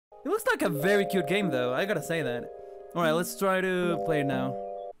It looks like a very cute game though, I gotta say that. Alright, let's try to play it now.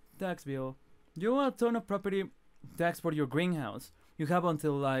 Tax bill. You owe a ton of property tax for your greenhouse. You have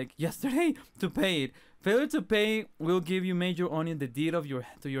until like yesterday to pay it. Failure to pay will give you major onion the deed of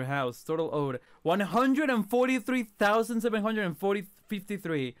to your house. Total owed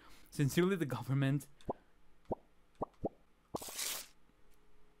 143,753. Sincerely, the government.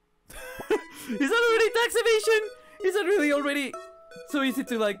 Is that already tax evasion? Is that really already so easy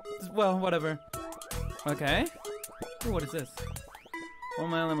to like? Well, whatever. Okay. Ooh, what is this? Oh,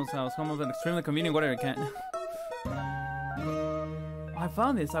 my animal's house. Home of an extremely convenient watering can. I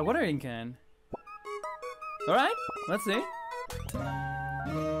found this. A watering can. Alright, let's see.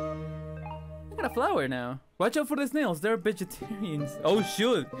 I got a flower now. Watch out for the snails. They're vegetarians. Oh,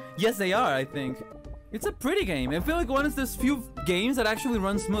 shoot. Yes, they are, I think. It's a pretty game. I feel like one of those few games that actually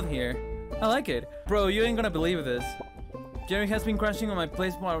runs smooth here. I like it. Bro, you ain't gonna believe this. Jerry has been crashing on my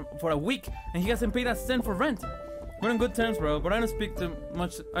place for a week, and he hasn't paid a cent for rent. We're on good terms, bro, but I don't speak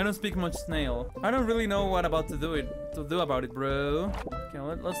much snail. I don't really know what to do about it, bro. Okay,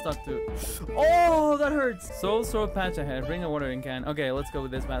 let's talk to. Oh, that hurts. Soul sword patch ahead. Bring a watering can. Okay, let's go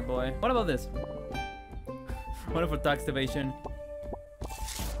with this bad boy. What about this? What for tax evasion?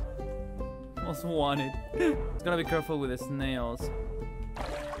 Most wanted. Just gotta be careful with the snails,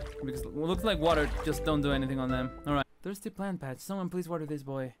 because it looks like water. Just don't do anything on them. All right. Thirsty plant patch. Someone please water this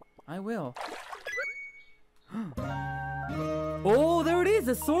boy. I will. Oh, there it is,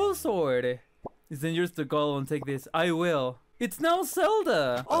 the soul sword. It's dangerous to go and take this. I will. It's now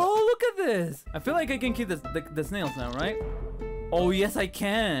Zelda. Oh, look at this. I feel like I can keep the snails now, right? Oh, yes, I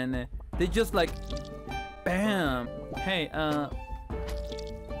can. They just like, bam. Hey,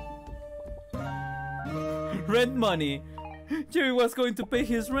 rent money. Jerry was going to pay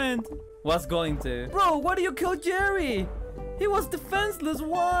his rent. Was going to. Bro, why do you kill Jerry? He was defenseless,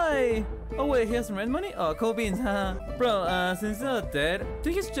 why? Oh wait, he has some rent money? Oh, cold beans, haha. Bro, since they're dead, do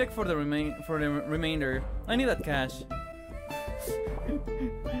his check for the remainder. I need that cash.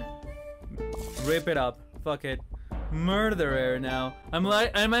 Rip it up. Fuck it. Murderer now. I'm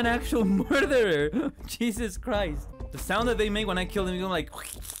an actual murderer. Jesus Christ. The sound that they make when I kill them, you're like.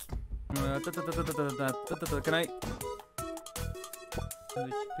 Can I?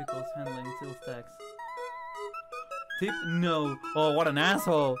 Pickles handling sales tax. Tip? No. Oh, what an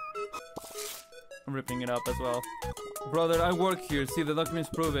asshole. I'm ripping it up as well. Brother, I work here. See, the documents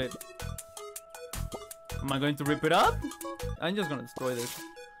prove it. Am I going to rip it up? I'm just gonna destroy this.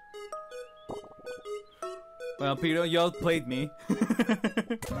 Well, Peter, you outplayed me.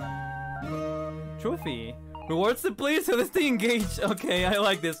 Trophy. Rewards the player so they stay engaged. Okay, I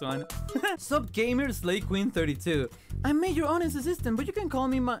like this one. Sub Gamer Slay Queen 32. I made your honest assistant, but you can call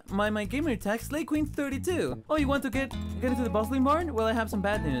me my gamer tag Slay Queen 32. Oh, you want to get into the bustling barn? Well, I have some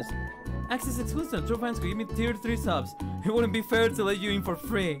bad news. Access exclusive. True fans could give me tier 3 subs. It wouldn't be fair to let you in for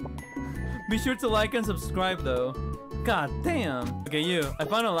free. Be sure to like and subscribe though. God damn. Okay, you. I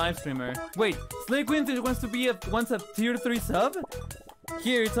found a live streamer. Wait, Slay Queen wants a tier 3 sub?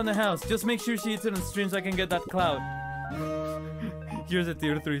 Here, it's on the house. Just make sure she hits it on stream so I can get that clout. Here's a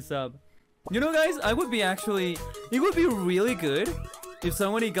tier 3 sub. You know, guys, it would be really good if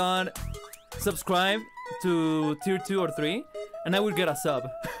somebody got subscribed to tier 2 or 3 and I would get a sub.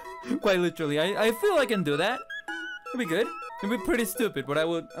 Quite literally. I feel I can do that. It'd be good. It'd be pretty stupid, but I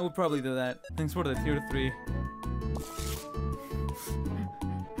would probably do that. Thanks for the tier 3.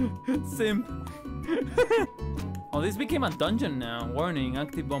 Simp. Oh, this became a dungeon now. Warning,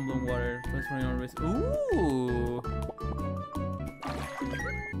 active bubbling water. Transferring on risk. Ooh.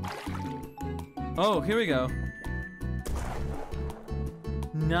 Oh, here we go.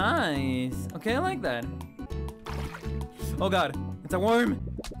 Nice. Okay, I like that. Oh god, it's a worm.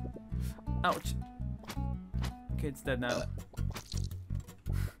 Ouch. Okay, it's dead now.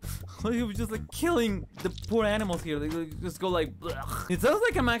 He was just like killing the poor animals here. They just go like, blech. It sounds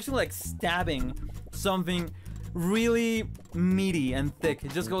like I'm actually like stabbing something really meaty and thick.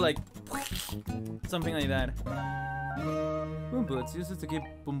 It just go like something like that. Boom boots. Use it to keep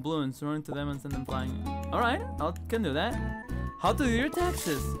boom balloons, run into them and send them flying. Alright, I can do that. How to do your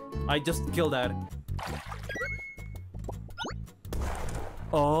taxes? I just killed that.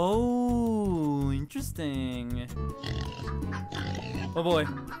 Oh, interesting. Oh boy.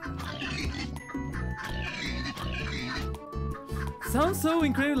 Sounds so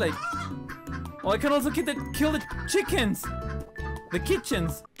incredible, like. Oh, I can also kill the chickens! The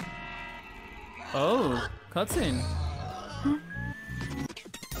kitchens! Oh, cutscene.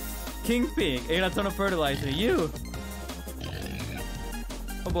 King Pig ate a ton of fertilizer. You!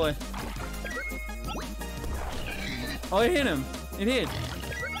 Oh boy. Oh, it hit him. It hit.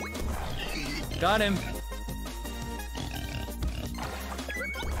 Got him.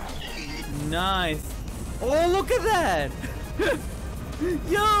 Nice. Oh, look at that.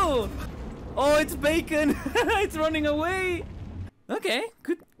 Yo. Oh, it's bacon. It's running away. Okay,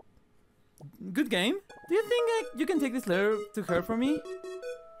 good game. Do you think you can take this letter to her for me?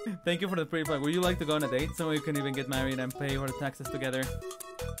 Thank you for the pretty flag. Would you like to go on a date? So we can even get married and pay our taxes together.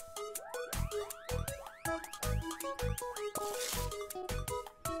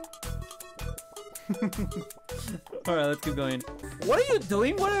 Alright, let's keep going. What are you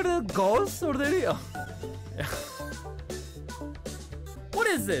doing? What are the goals or the... Oh. Yeah. What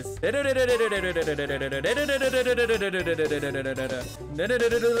is this? Do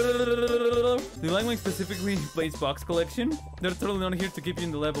you like my specifically placed box collection? They're totally not here to keep you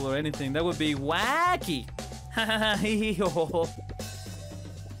in the level or anything. That would be wacky.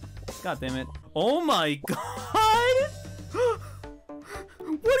 God damn it. Oh my god!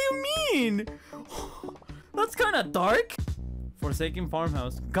 What do you mean? That's kind of dark. Forsaken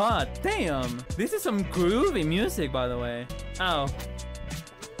farmhouse. God damn. This is some groovy music, by the way. Ow.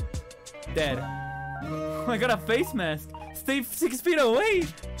 Dead. I got a face mask. Stay 6 feet away.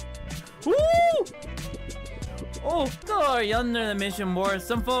 Woo! Oh, sorry, under the mission board.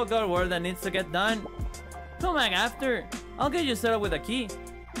 Some folk got word that needs to get done. Come back after. I'll get you set up with a key.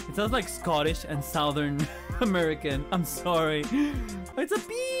 It sounds like Scottish and Southern American. I'm sorry. It's a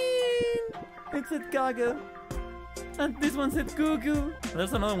bean. It said gaga. And this one said goo-goo.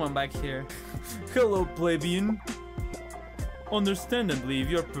 There's another one back here. Hello, plebeian. Understandably, if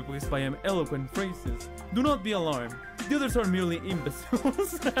you are perplexed by my eloquent phrases, do not be alarmed. The others are merely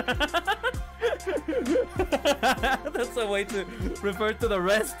imbeciles. That's a way to refer to the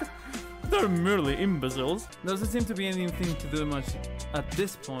rest. They're merely imbeciles. There doesn't seem to be anything to do much at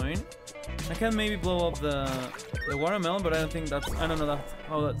this point. I can maybe blow up the watermelon, but I don't think that's... I don't know that.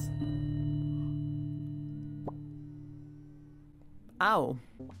 Oh, that's... Ow.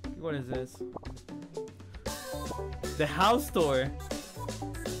 What is this? The house store.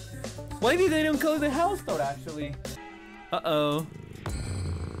 Why did they don't call it the house store, actually? Uh-oh.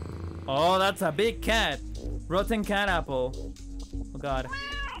 Oh, that's a big cat. Rotten cat apple. Oh, God.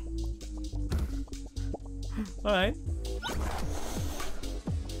 Alright.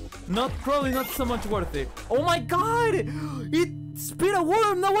 Probably not so much worth it. Oh my god! It spit a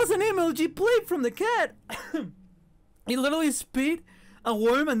worm that was an MLG plate from the cat! It literally spit a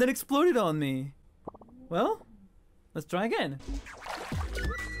worm and then exploded on me. Well, let's try again.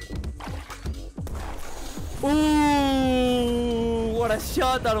 Ooh, what a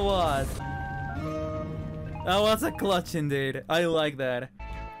shot that was! That was a clutch indeed. I like that.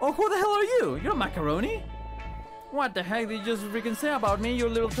 Oh, who the hell are you? You're a macaroni? What the heck did you just freaking say about me, you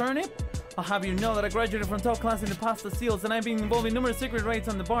little turnip? I'll have you know that I graduated from top class in the pasta seals and I've been involved in numerous secret raids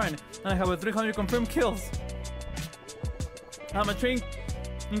on the barn. And I have 300 confirmed kills. I'm a trained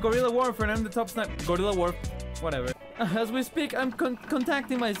in guerrilla warfare and I'm the top sniper. Guerrilla warfare, whatever. As we speak, I'm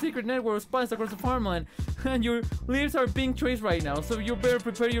contacting my secret network of spies across the farmland. And your leaves are being traced right now, so you better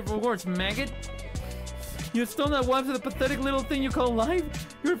prepare your rewards, maggot. You stole that wife to the pathetic little thing you call life?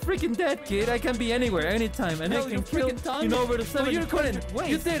 You're freaking dead, kid. I can be anywhere, anytime, and I can kill you over the 7. You couldn't.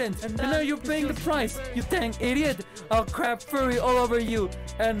 You didn't. And now you're paying the price. You dang idiot. I'll crap furry all over you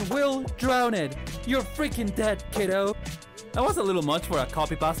and will drown it. You're freaking dead, kiddo. That was a little much for a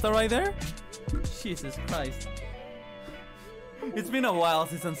copy pasta right there. Jesus Christ. It's been a while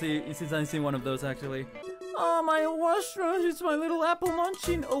since I've seen one of those, actually. Oh, my washrooms. It's my little apple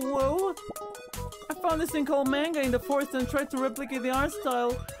munching. Oh, whoa. I found this thing called manga in the forest and tried to replicate the art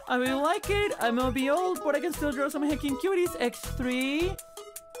style. I really like it. I may be old, but I can still draw some heckin' cuties. X3.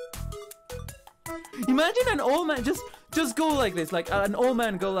 Imagine an old man just go like this. Like an old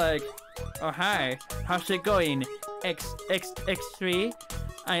man go like, oh hi, how's it going? X3.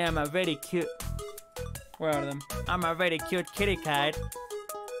 I am a very cute. Where are them? I'm a very cute kitty cat.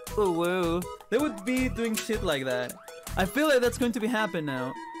 Ooh woo. They would be doing shit like that. I feel like that's going to be happen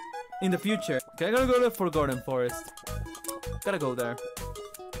now. In the future. Okay, I gotta go to the Forgotten Forest. Gotta go there.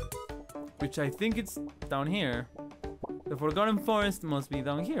 Which I think it's down here. The Forgotten Forest must be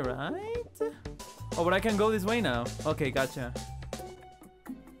down here, right? Oh, but I can go this way now. Okay, gotcha.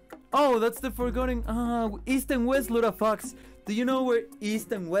 Oh, that's the Forgotten... East and West LUDAFOX. Do you know where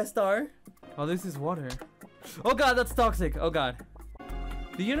East and West are? Oh, this is water. Oh god, that's toxic. Oh god.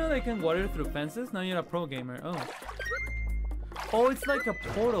 Do you know they can water through fences? Now you're a pro gamer. Oh. Oh, it's like a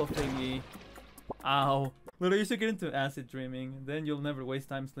portal thingy. Ow. Well, you should get into acid dreaming. Then you'll never waste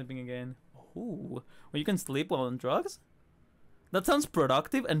time sleeping again. Ooh. Well, you can sleep while on drugs? That sounds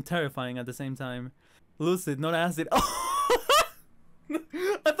productive and terrifying at the same time. Lucid, not acid. Oh!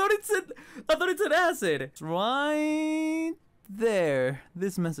 I I thought it said acid. It's right there.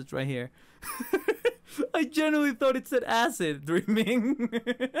 This message right here. I genuinely thought it said acid dreaming.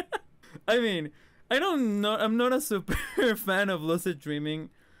 I mean, I'm not a super fan of lucid dreaming,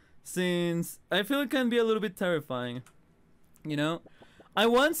 since I feel it can be a little bit terrifying. You know? I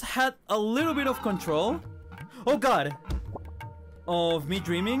once had a little bit of control. Oh god! Of me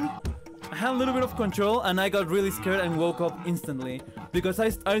dreaming. I had a little bit of control and I got really scared and woke up instantly. Because I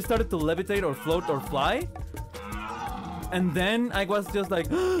started to levitate or float or fly. And then I was just like...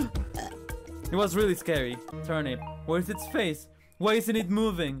 It was really scary. Turnip. Where's its face? Why isn't it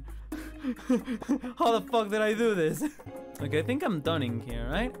moving? How the fuck did I do this? Okay, I think I'm done in here,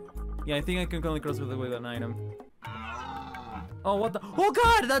 right? Yeah, I think I can only cross with an item. Oh, what the? Oh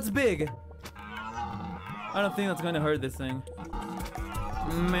god, that's big! I don't think that's gonna hurt this thing.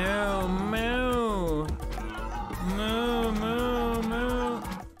 Meow, meow. Meow, meow, meow.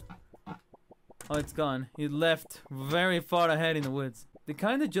 Oh, it's gone. It left very far ahead in the woods. They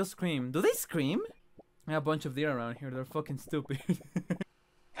kinda just scream. Do they scream? I have a bunch of deer around here. They're fucking stupid.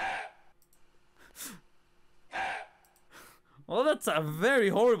 Well, that's a very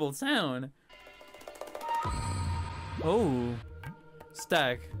horrible sound. Oh.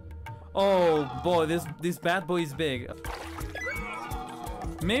 Stack. Oh boy, this bad boy is big.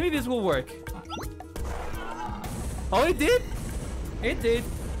 Maybe this will work. Oh, it did? It did.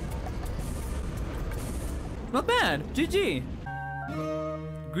 Not bad. GG.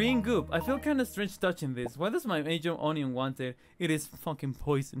 Green goop. I feel kind of strange touching this. Why does my major onion want it? It is fucking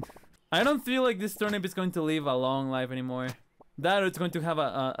poison. I don't feel like this turnip is going to live a long life anymore. That or it's going to have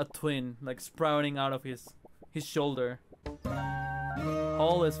a twin, like sprouting out of his shoulder.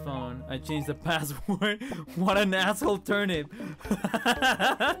 All his phone. I changed the password. What an asshole turnip.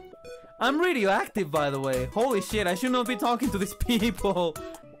 I'm radioactive, by the way. Holy shit, I should not be talking to these people.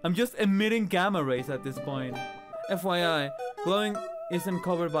 I'm just emitting gamma rays at this point. FYI, glowing isn't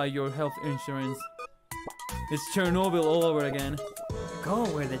covered by your health insurance. It's Chernobyl all over again. Go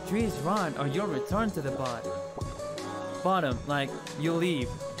where the trees run or you'll return to the bottom, like you leave.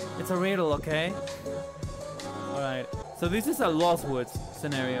 It's a riddle, okay? Alright, so this is a Lost Woods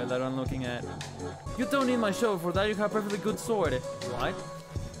scenario that I'm looking at. You don't need my show, for that you have a perfectly good sword. What?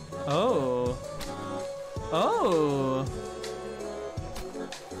 Oh. Oh.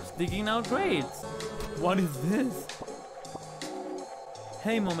 Sticking out great. What is this?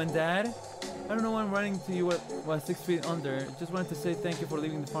 Hey mom and dad. I don't know why I'm writing to you what 6 feet under. Just wanted to say thank you for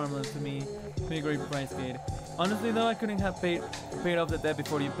leaving the farmland to me. Be a great price paid. Honestly though, I couldn't have paid off the debt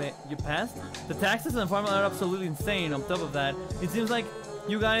before you passed. The taxes on farmland are absolutely insane. On top of that, it seems like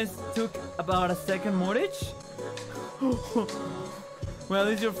you guys took about a second mortgage? Well, at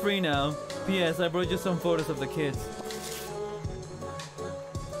least you're free now. P.S. I brought you some photos of the kids.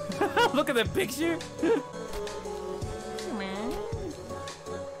 Look at the picture!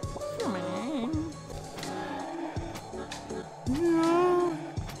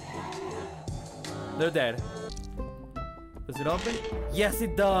 They're dead. Does it open? Yes,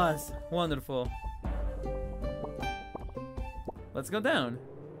 it does! Wonderful. Let's go down.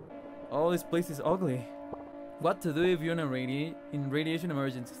 Oh, this place is ugly. What to do if you're in radiation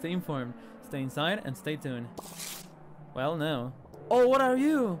emergency? Stay informed. Stay inside and stay tuned. Well, no. Oh, what are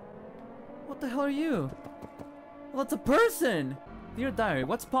you? What the hell are you? Well, it's a person! Dear diary,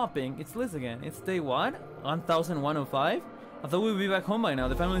 what's popping? It's Liz again. It's day what? 1105? I thought we'd be back home by now.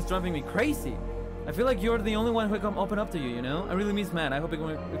 The family's driving me crazy. I feel like you're the only one who can open up to you, you know? I really miss Matt. I hope he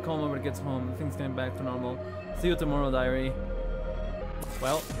can calm when he gets home. Things getting back to normal. See you tomorrow, diary.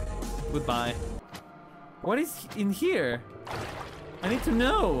 Well, goodbye. What is in here? I need to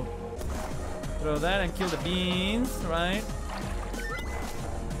know. Throw that and kill the beans, right?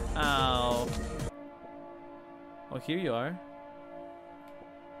 Ow. Oh, here you are.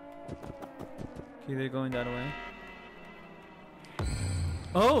 Okay, they're going that way.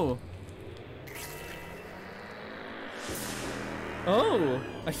 Oh! Oh!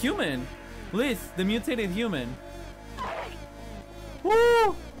 A human! Liz, the mutated human.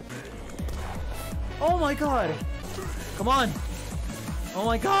 Woo! Oh my god! Come on! Oh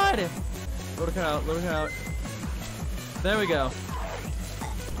my god! Load her out, load her out. There we go.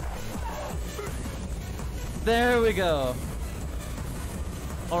 There we go.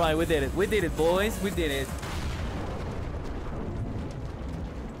 Alright, we did it. We did it, boys. We did it.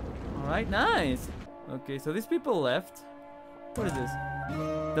 Alright, nice. Okay, so these people left. What is this?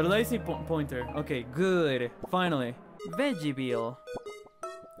 The lazy pointer. Okay, good. Finally. Veggie Beal.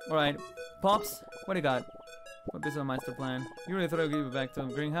 Alright. Pops, what do you got? But this is a master plan. You really thought I'd give it back to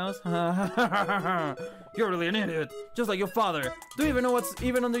the greenhouse? You're really an idiot. Just like your father. Do you even know what's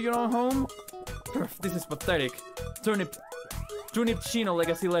even under your own home? This is pathetic. Turnip Chino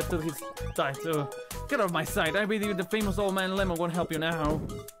legacy left to his diet. Get out of my sight. I believe the famous old man Lemon won't help you now.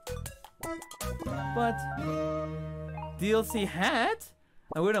 But DLC hat?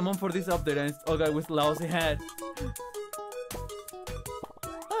 I wait a month for this update and it's all guy with lousy hat.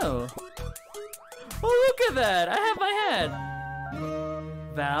 Oh. Oh, look at that! I have my hat!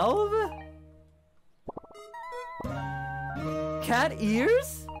 Valve? Cat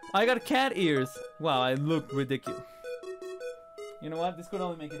ears? I got cat ears. Wow, I look ridiculous. You know what? This could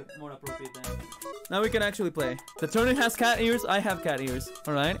only make it more appropriate then. Now we can actually play. The Turnip has cat ears, I have cat ears.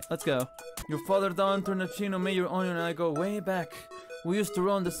 Alright, let's go. Your father Don Turnipino, Major Onion, and I go way back. We used to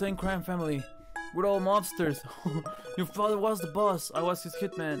run the same crime family. We're all mobsters. Your father was the boss, I was his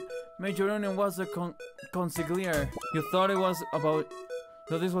hitman. Major Onion was the consigliere. You thought it was about...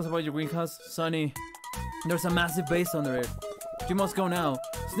 So this was about your greenhouse? Sonny, there's a massive base under it. You must go now.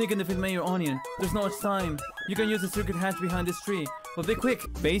 Sneak and defeat Major Onion. There's no much time. You can use the secret hatch behind this tree. But be quick.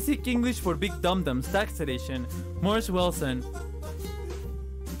 Basic English for Big Dum-Dums. Tax edition. Morris Wilson.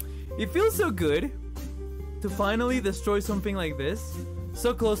 It feels so good to finally destroy something like this.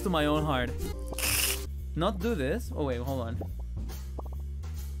 So close to my own heart. Not do this. Oh wait, hold on.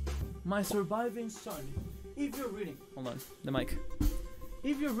 My surviving son. If you're reading... Hold on, the mic.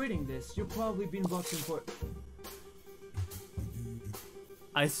 If you're reading this, you've probably been boxing for...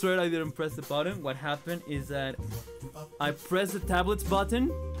 I swear I didn't press the button. What happened is that I pressed the tablets button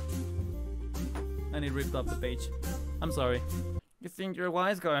and it ripped up the page. I'm sorry. You think you're a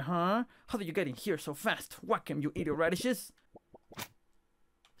wise guy, huh? How did you get in here so fast? Whack him, you idiot radishes!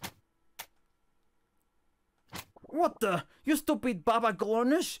 What the? You stupid Baba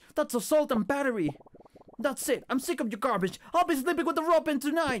Glornish? That's assault and battery! That's it, I'm sick of your garbage! I'll be sleeping with the rope in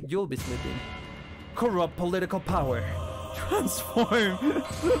tonight! You'll be sleeping. Corrupt political power. Transform!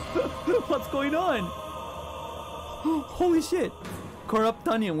 What's going on? Holy shit! Corrupt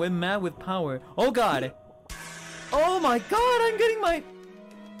Onion went mad with power. Oh god! Oh my god, I'm getting my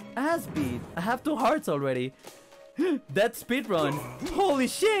ass beat. I have 2 hearts already. That speedrun. Holy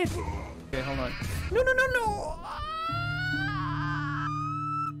shit! Okay, hold on. No, no, no, no!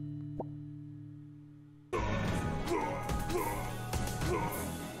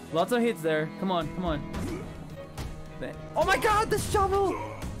 Lots of hits there. Come on, come on. Oh my god, the shovel!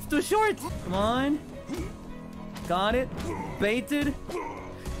 It's too short! Come on. Got it. Baited.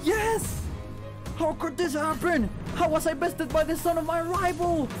 Yes! How could this happen? How was I bested by the son of my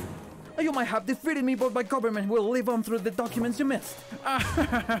rival? You might have defeated me, but my government will live on through the documents you missed.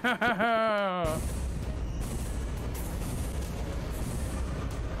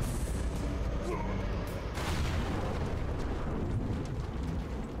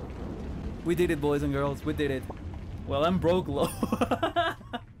 We did it, boys and girls. We did it. Well, I'm broke low.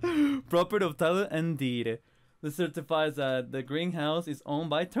 Property of title and deed. This certifies that the greenhouse is owned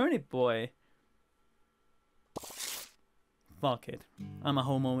by Turnip Boy. Fuck it. I'm a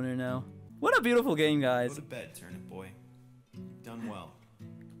homeowner now. What a beautiful game, guys. Go to bed, Turnip Boy. You've done well.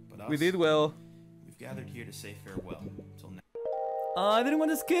 But us, we did well. We've gathered here to say farewell. Till next. I didn't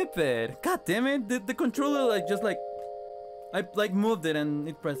want to skip it. God damn it. The controller I moved it and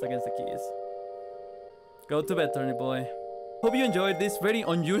it pressed against the keys. Go to bed, Turnip Boy. Hope you enjoyed this very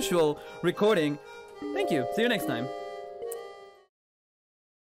unusual recording. Thank you. See you next time.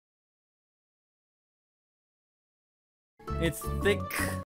 It's thick.